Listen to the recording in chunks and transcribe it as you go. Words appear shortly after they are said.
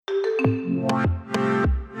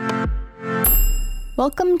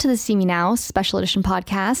Welcome to the See Me Now Special Edition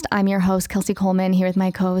podcast. I'm your host, Kelsey Coleman, here with my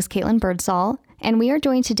co-host, Caitlin Birdsall. And we are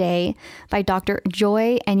joined today by Dr.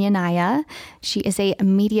 Joy Enyinnaya. She is a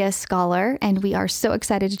media scholar, and we are so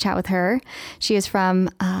excited to chat with her. She is from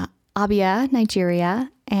Abia, Nigeria,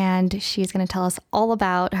 and she's going to tell us all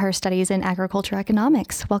about her studies in agriculture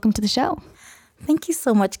economics. Welcome to the show. Thank you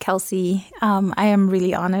so much, Kelsey. I am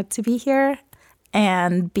really honored to be here.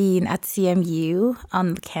 And being at CMU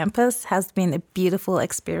on the campus has been a beautiful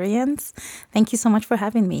experience. Thank you so much for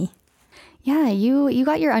having me. Yeah, you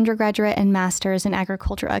got your undergraduate and master's in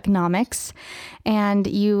agricultural economics, and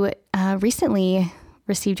you recently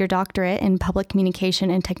received your doctorate in public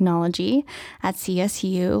communication and technology at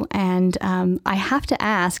CSU. And I have to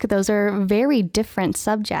ask, those are very different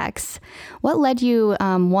subjects. What led you,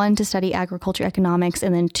 one, to study agriculture economics,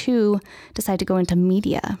 and then two, decide to go into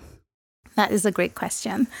media? That is a great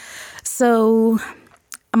question. So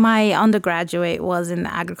my undergraduate was in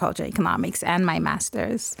agriculture economics and my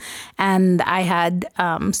master's. And I had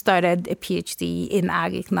started a PhD in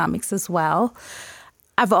ag economics as well.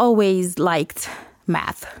 I've always liked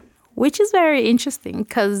math, which is very interesting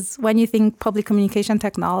because when you think public communication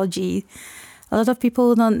technology, a lot of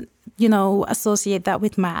people don't, associate that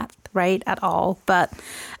with math, right, at all. But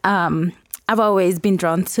I've always been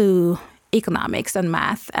drawn to economics and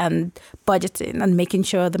math and budgeting and making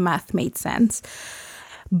sure the math made sense.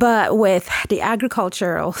 But with the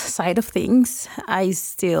agricultural side of things, I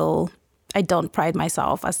don't pride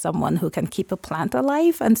myself as someone who can keep a plant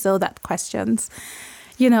alive. And so that questions,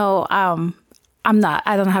 I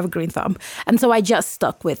don't have a green thumb. And so I just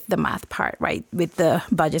stuck with the math part, right, with the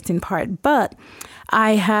budgeting part. But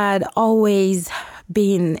I had always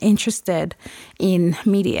been interested in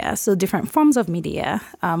media, so different forms of media,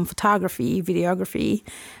 photography, videography,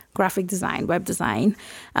 graphic design, web design.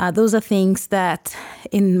 Those are things that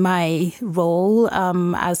in my role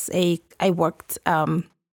I worked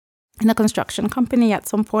in a construction company at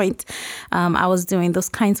some point. I was doing those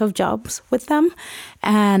kinds of jobs with them.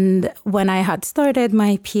 And when I had started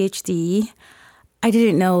my PhD, I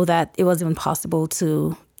didn't know that it was even possible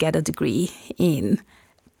to get a degree in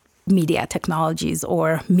media technologies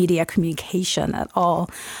or media communication at all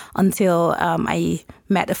until I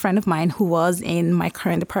met a friend of mine who was in my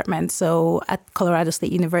current department. So at Colorado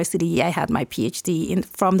State University, I had my PhD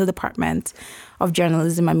from the Department of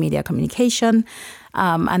Journalism and Media Communication.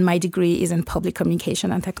 And my degree is in public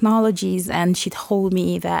communication and technologies. And she told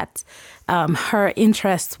me that her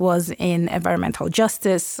interest was in environmental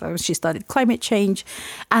justice. She studied climate change.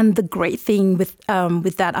 And the great thing with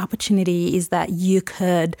that opportunity is that you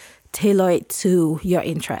could tailor it to your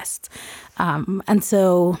interest. And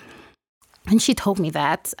so when she told me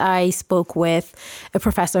that, I spoke with a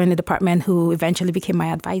professor in the department who eventually became my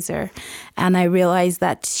advisor. And I realized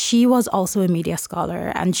that she was also a media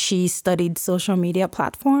scholar, and she studied social media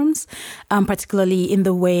platforms, particularly in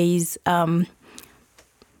the ways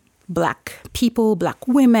Black people, Black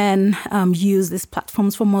women use these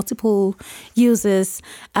platforms for multiple uses.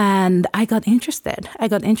 And I got interested.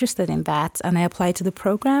 In that, and I applied to the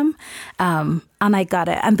program, and I got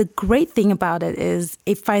it. And the great thing about it is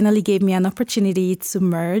it finally gave me an opportunity to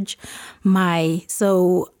merge my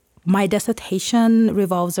dissertation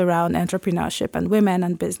revolves around entrepreneurship and women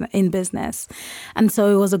and business. And so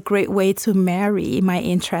it was a great way to marry my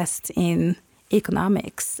interest in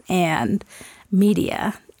economics and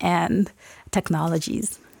media and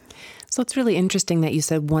technologies. So it's really interesting that you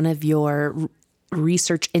said one of your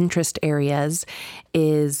research interest areas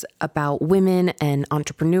is about women and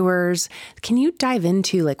entrepreneurs. Can you dive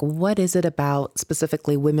into what is it about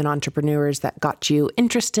specifically women entrepreneurs that got you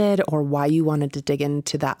interested, or why you wanted to dig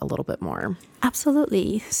into that a little bit more?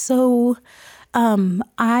 Absolutely. So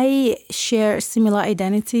I share similar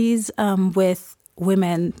identities with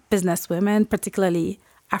women, business women, particularly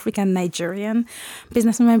African Nigerian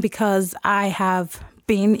businesswomen, because I have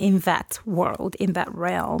been in that world, in that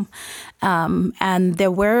realm. And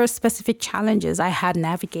there were specific challenges I had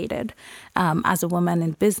navigated as a woman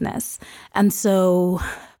in business. And so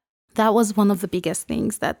that was one of the biggest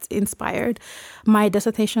things that inspired my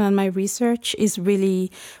dissertation and my research, is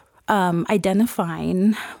really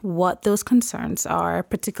identifying what those concerns are,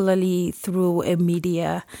 particularly through a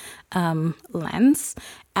media lens,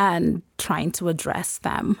 and trying to address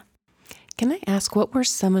them. Can I ask, what were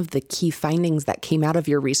some of the key findings that came out of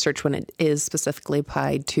your research when it is specifically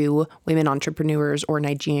applied to women entrepreneurs or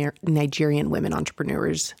Nigerian women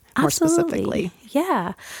entrepreneurs more Absolutely. Specifically?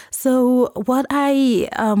 Yeah. So what I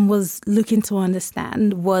was looking to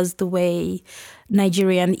understand was the way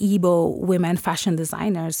Nigerian Igbo women fashion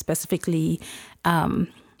designers specifically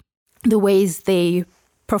the ways they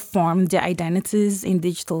perform their identities in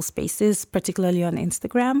digital spaces, particularly on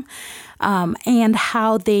Instagram, and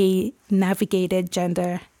how they navigated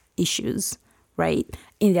gender issues, right,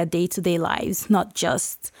 in their day-to-day lives, not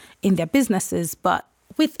just in their businesses, but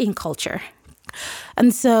within culture.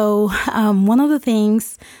 And so one of the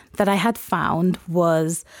things that I had found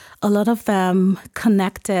was a lot of them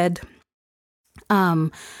connected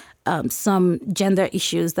some gender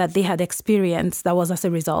issues that they had experienced that was as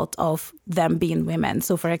a result of them being women.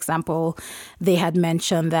 So, for example, they had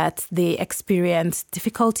mentioned that they experienced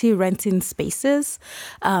difficulty renting spaces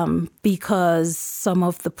because some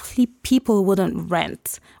of the people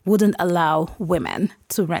wouldn't allow women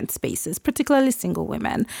to rent spaces, particularly single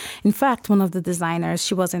women. In fact, one of the designers,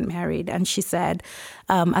 she wasn't married, and she said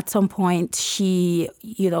at some point she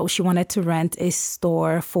wanted to rent a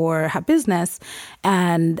store for her business,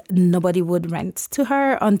 and nobody would rent to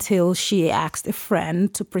her until she asked a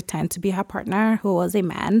friend to pretend to be her partner, who was a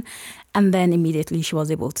man, and then immediately she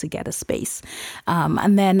was able to get a space.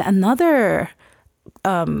 And then another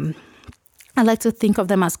I like to think of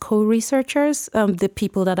them as co-researchers, the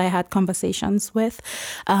people that I had conversations with.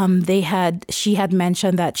 She had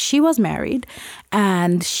mentioned that she was married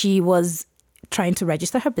and she was trying to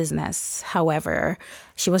register her business. However,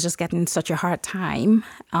 she was just getting such a hard time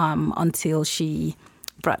until she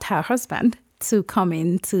brought her husband to come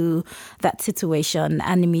into that situation,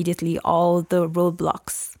 and immediately all the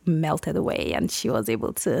roadblocks melted away and she was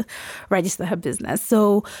able to register her business.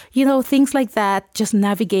 So, things like that, just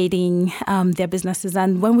navigating their businesses.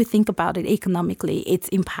 And when we think about it economically, it's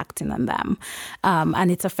impacting on them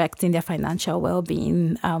and it's affecting their financial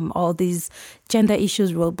well-being, all these gender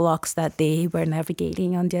issues, roadblocks that they were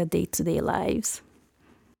navigating on their day-to-day lives.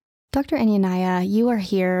 Dr. Enyinnaya, you are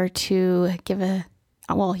here to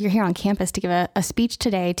you're here on campus to give a speech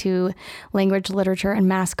today to language, literature, and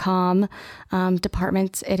mass comm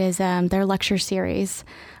departments. It is their lecture series.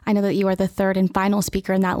 I know that you are the third and final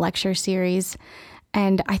speaker in that lecture series.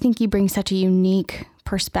 And I think you bring such a unique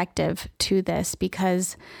perspective to this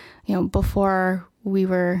because, before we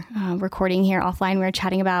were recording here offline, we were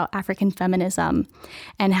chatting about African feminism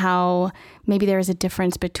and how maybe there is a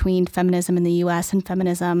difference between feminism in the U.S. and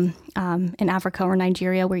feminism in Africa or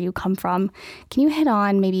Nigeria, where you come from. Can you hit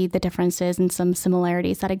on maybe the differences and some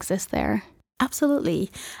similarities that exist there?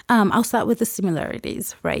 Absolutely. I'll start with the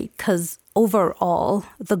similarities, right? Because overall,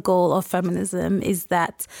 the goal of feminism is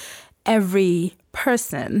that every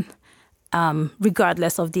person,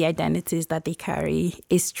 regardless of the identities that they carry,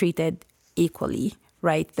 is treated equally,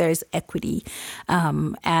 right? There's equity.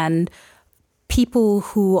 And people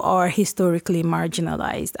who are historically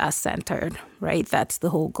marginalized are centered, right? That's the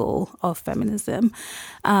whole goal of feminism.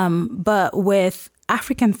 But with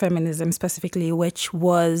African feminism specifically, which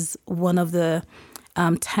was one of the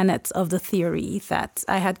tenets of the theory that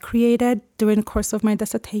I had created during the course of my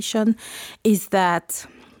dissertation, is that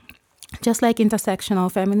just like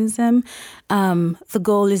intersectional feminism, the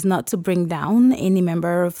goal is not to bring down any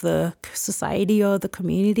member of the society or the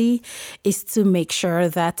community, is to make sure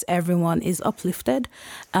that everyone is uplifted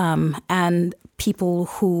and people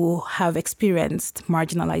who have experienced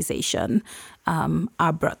marginalization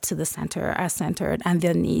are brought to the center, are centered, and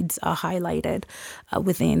their needs are highlighted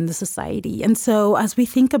within the society. And so as we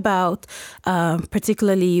think about,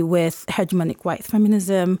 particularly with hegemonic white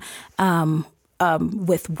feminism,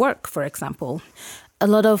 with work, for example, a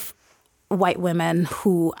lot of white women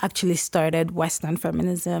who actually started Western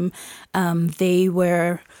feminism, they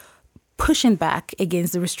were pushing back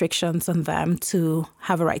against the restrictions on them to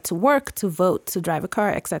have a right to work, to vote, to drive a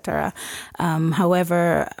car, etc.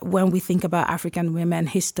 However, when we think about African women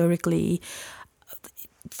historically,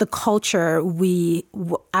 the culture,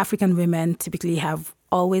 African women typically have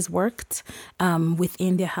always worked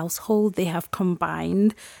within their household. They have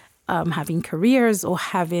combined having careers or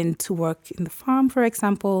having to work in the farm, for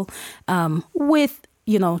example, with,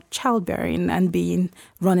 childbearing and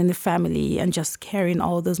running the family and just carrying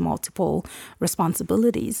all those multiple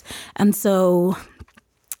responsibilities. And so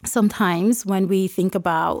sometimes when we think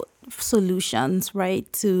about solutions,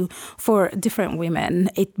 right, for different women,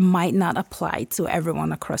 it might not apply to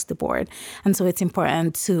everyone across the board. And so it's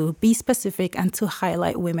important to be specific and to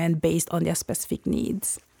highlight women based on their specific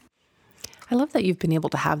needs. I love that you've been able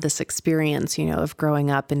to have this experience, of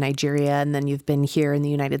growing up in Nigeria, and then you've been here in the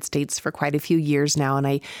United States for quite a few years now. And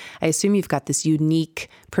I assume you've got this unique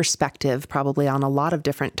perspective probably on a lot of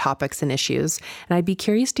different topics and issues. And I'd be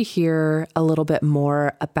curious to hear a little bit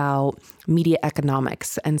more about media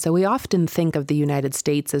economics. And so we often think of the United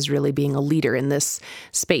States as really being a leader in this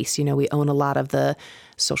space. We own a lot of the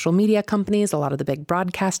social media companies, a lot of the big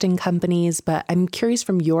broadcasting companies. But I'm curious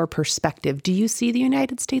from your perspective, do you see the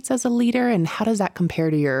United States as a leader, and how does that compare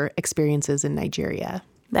to your experiences in Nigeria?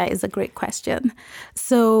 That is a great question.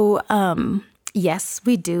 So, yes,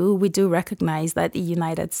 we do. We do recognize that the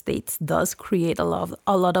United States does create a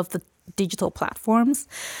lot of the digital platforms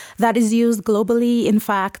that is used globally. In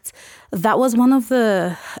fact, that was one of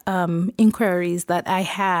the inquiries that I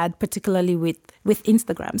had, particularly with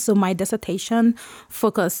Instagram. So my dissertation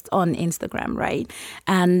focused on Instagram, right?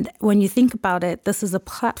 And when you think about it, this is a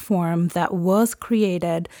platform that was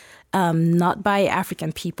created not by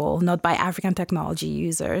African people, not by African technology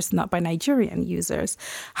users, not by Nigerian users.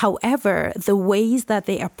 However, the ways that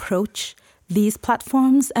they approach these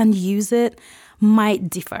platforms and use it might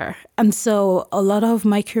differ. And so a lot of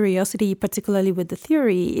my curiosity, particularly with the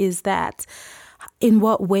theory, is that in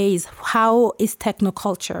what ways, how is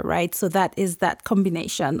technoculture, right? So that is that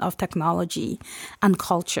combination of technology and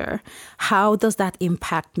culture. How does that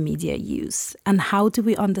impact media use? And how do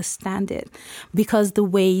we understand it? Because the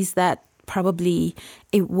ways that probably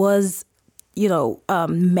it was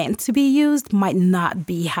meant to be used might not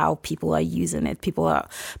be how people are using it.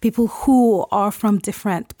 People who are from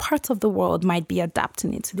different parts of the world might be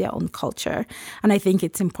adapting it to their own culture. And I think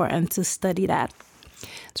it's important to study that.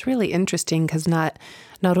 It's really interesting because not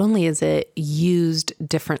only is it used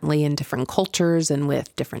differently in different cultures and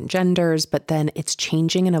with different genders, but then it's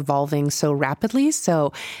changing and evolving so rapidly.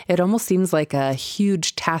 So it almost seems like a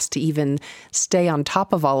huge task to even stay on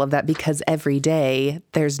top of all of that, because every day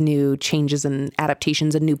there's new changes and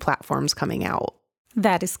adaptations and new platforms coming out.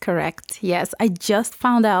 That is correct. Yes, I just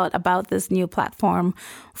found out about this new platform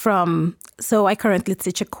so I currently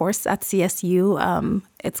teach a course at CSU.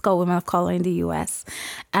 It's called Women of Color in the U.S.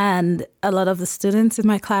 And a lot of the students in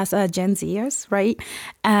my class are Gen Zers, right?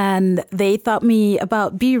 And they taught me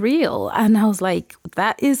about Be Real. And I was like,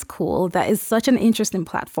 that is cool. That is such an interesting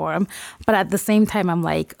platform. But at the same time, I'm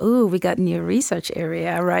like, ooh, we got new research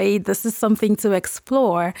area, right? This is something to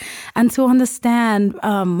explore and to understand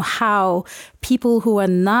how people who are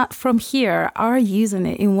not from here are using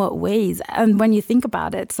it in what ways. And when you think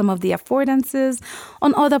about it, some of the affordances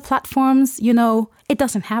on other platforms, it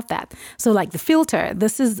doesn't have that. So like the filter,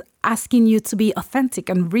 this is asking you to be authentic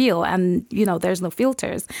and real, and there's no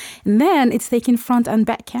filters. And then it's taking front and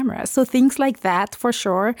back camera. So things like that, for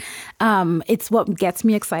sure. It's what gets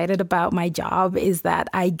me excited about my job, is that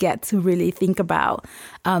I get to really think about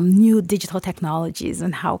new digital technologies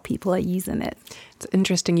and how people are using it. It's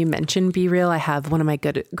interesting you mentioned Be Real. I have one of my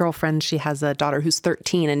good girlfriends. She has a daughter who's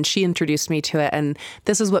 13, and she introduced me to it. And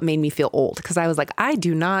this is what made me feel old, because I was like,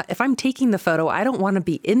 if I'm taking the photo, I don't want to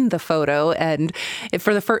be in the photo. And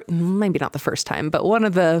for the first, maybe not the first time, but one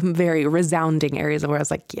of the very resounding areas where I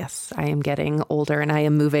was like, yes, I am getting older and I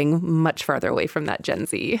am moving much farther away from that Gen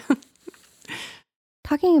Z.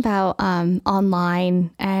 Talking about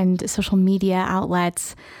online and social media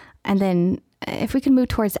outlets, and then if we could move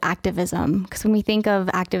towards activism, because when we think of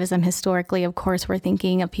activism historically, of course, we're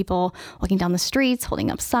thinking of people walking down the streets,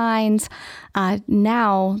 holding up signs.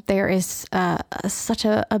 Now there is such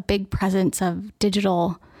a big presence of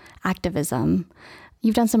digital activism.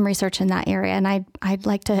 You've done some research in that area, and I'd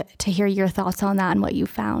like to hear your thoughts on that and what you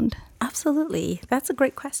found. Absolutely. That's a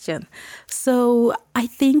great question. So I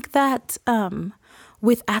think that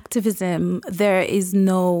with activism, there is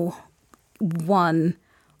no one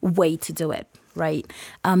way to do it, right?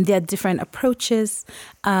 There are different approaches,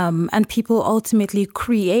 and people ultimately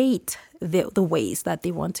create the ways that they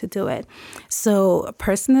want to do it. So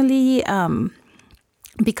personally,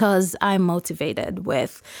 because I'm motivated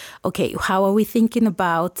with, okay, how are we thinking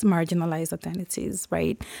about marginalized identities,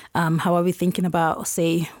 right? How are we thinking about,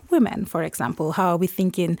 say, women, for example? How are we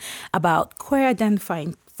thinking about queer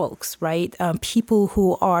identifying folks, right? People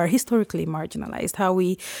who are historically marginalized. How are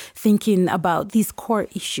we thinking about these core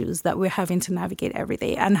issues that we're having to navigate every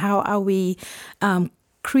day? And how are we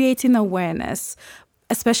creating awareness,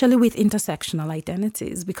 especially with intersectional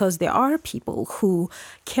identities? Because there are people who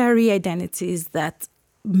carry identities that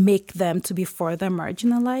make them to be further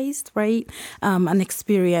marginalized, right? And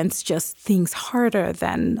experience just things harder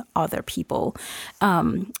than other people.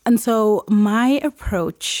 And so my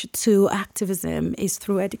approach to activism is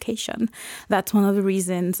through education. That's one of the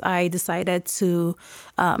reasons I decided to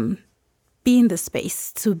be in the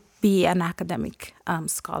space, to be an academic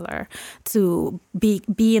scholar, to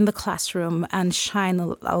be in the classroom and shine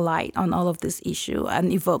a light on all of this issue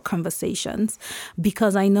and evoke conversations.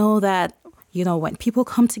 Because I know that when people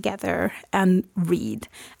come together and read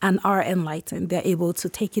and are enlightened, they're able to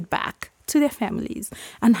take it back to their families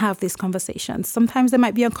and have these conversations. Sometimes they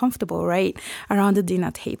might be uncomfortable, right, around the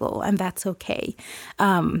dinner table, and that's okay.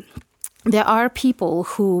 There are people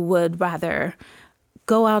who would rather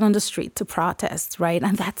go out on the street to protest, right?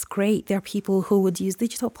 And that's great. There are people who would use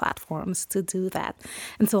digital platforms to do that.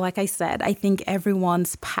 And so, like I said, I think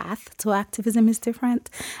everyone's path to activism is different.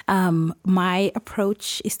 My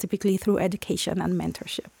approach is typically through education and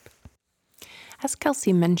mentorship. As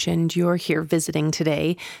Kelsey mentioned, you're here visiting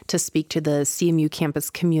today to speak to the CMU campus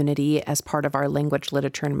community as part of our Language,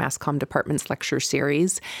 Literature, and Mass Comm Department's lecture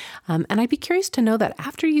series. And I'd be curious to know that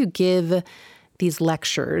after you give these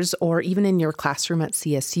lectures, or even in your classroom at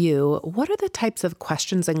CSU, what are the types of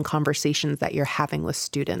questions and conversations that you're having with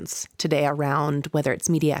students today around whether it's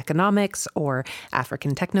media economics or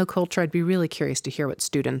African technoculture? I'd be really curious to hear what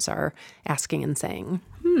students are asking and saying.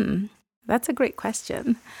 That's a great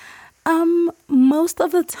question. Most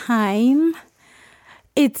of the time,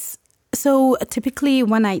 so typically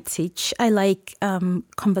when I teach, I like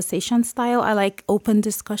conversation style. I like open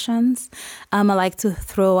discussions. I like to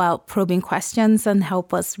throw out probing questions and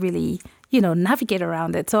help us really, navigate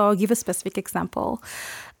around it. So I'll give a specific example.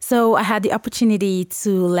 So I had the opportunity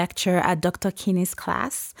to lecture at Dr. Kinney's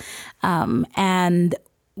class, and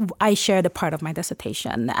I shared a part of my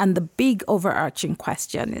dissertation. And the big overarching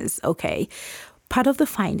question is, okay, part of the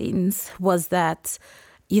findings was that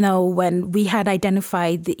when we had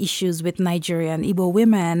identified the issues with Nigerian Igbo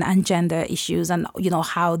women and gender issues and,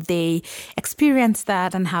 how they experienced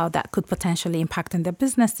that and how that could potentially impact in their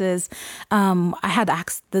businesses, I had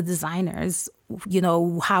asked the designers,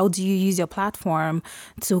 how do you use your platform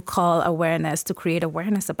to create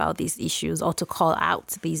awareness about these issues or to call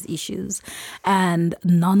out these issues? And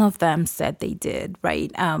none of them said they did, right?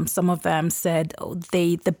 Some of them said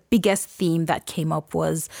the biggest theme that came up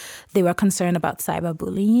was they were concerned about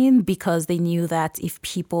cyberbullying because they knew that if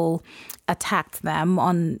people attacked them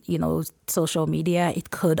on, social media,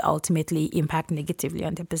 it could ultimately impact negatively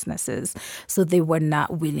on their businesses. So they were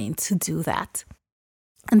not willing to do that.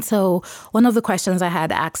 And so one of the questions I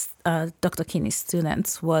had asked Dr. Kinney's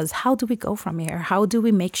students was, how do we go from here? How do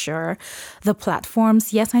we make sure the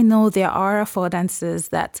platforms, yes, I know there are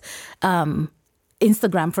affordances that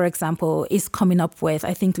Instagram, for example, is coming up with.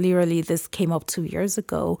 I think literally this came up 2 years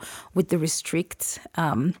ago with the restrict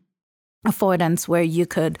affordance where you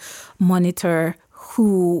could monitor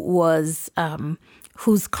whose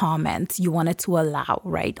comments you wanted to allow,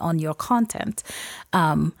 right, on your content.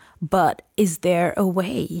 But is there a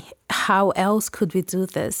way? How else could we do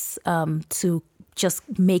this to just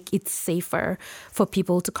make it safer for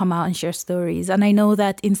people to come out and share stories? And I know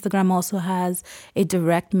that Instagram also has a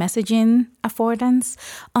direct messaging affordance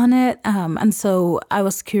on it. And so I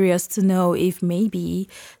was curious to know if maybe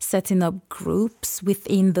setting up groups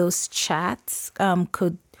within those chats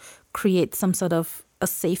could create some sort of a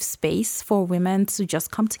safe space for women to just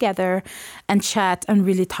come together and chat and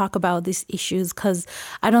really talk about these issues. Because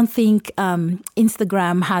I don't think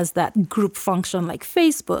Instagram has that group function like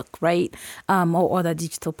Facebook, right? Or other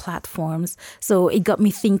digital platforms. So it got me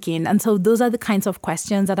thinking. And so those are the kinds of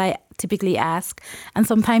questions that I typically ask. And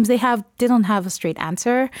sometimes they don't have a straight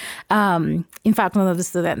answer. In fact, one of the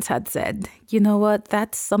students had said, you know what,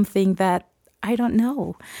 that's something that I don't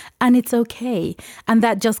know. And it's okay. And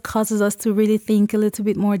that just causes us to really think a little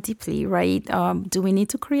bit more deeply, right? Do we need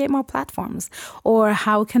to create more platforms? Or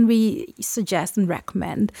how can we suggest and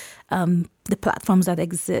recommend the platforms that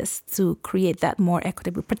exist to create that more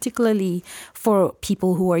equitable, particularly for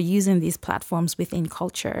people who are using these platforms within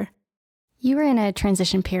culture? You were in a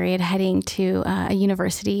transition period heading to a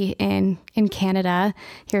university in Canada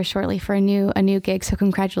here shortly for a new gig. So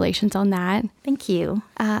congratulations on that. Thank you.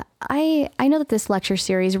 I know that this lecture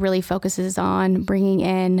series really focuses on bringing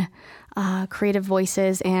in creative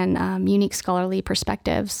voices and unique scholarly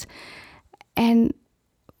perspectives. And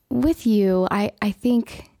with you, I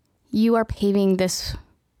think you are paving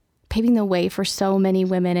the way for so many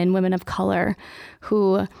women and women of color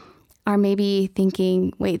who are maybe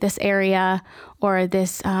thinking, wait, this area or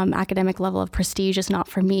this academic level of prestige is not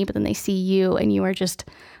for me, but then they see you and you are just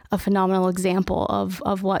a phenomenal example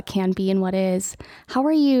of what can be and what is. How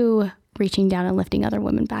are you reaching down and lifting other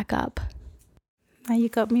women back up? Now you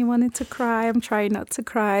got me wanting to cry. I'm trying not to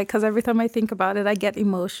cry because every time I think about it, I get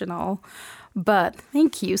emotional. But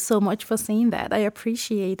thank you so much for saying that. I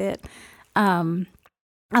appreciate it.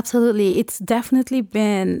 Absolutely. It's definitely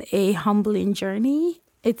been a humbling journey.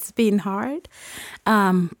 It's been hard,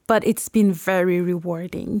 but it's been very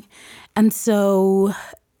rewarding. And so,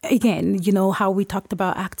 again, how we talked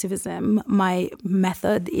about activism, my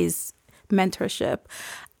method is mentorship.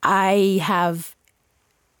 I have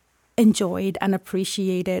enjoyed and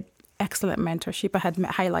appreciated excellent mentorship. I had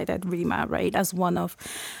highlighted Rima, right, as one of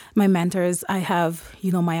my mentors. I have,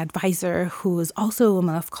 my advisor, who is also a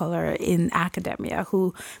woman of color in academia,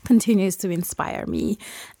 who continues to inspire me.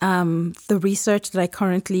 The research that I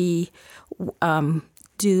currently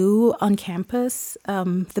do on campus,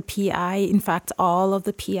 the PI, in fact, all of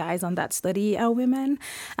the PIs on that study are women.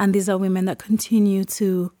 And these are women that continue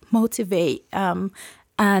to motivate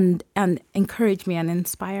and encourage me and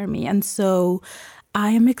inspire me. And so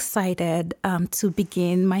I am excited to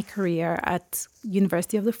begin my career at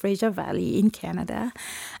University of the Fraser Valley in Canada.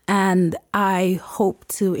 And I hope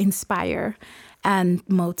to inspire and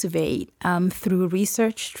motivate through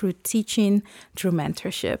research, through teaching, through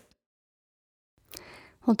mentorship.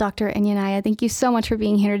 Well, Dr. Enyinnaya, thank you so much for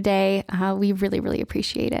being here today. We really, really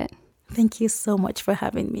appreciate it. Thank you so much for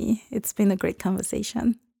having me. It's been a great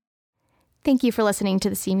conversation. Thank you for listening to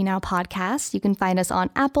the See Me Now podcast. You can find us on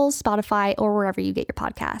Apple, Spotify, or wherever you get your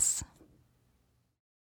podcasts.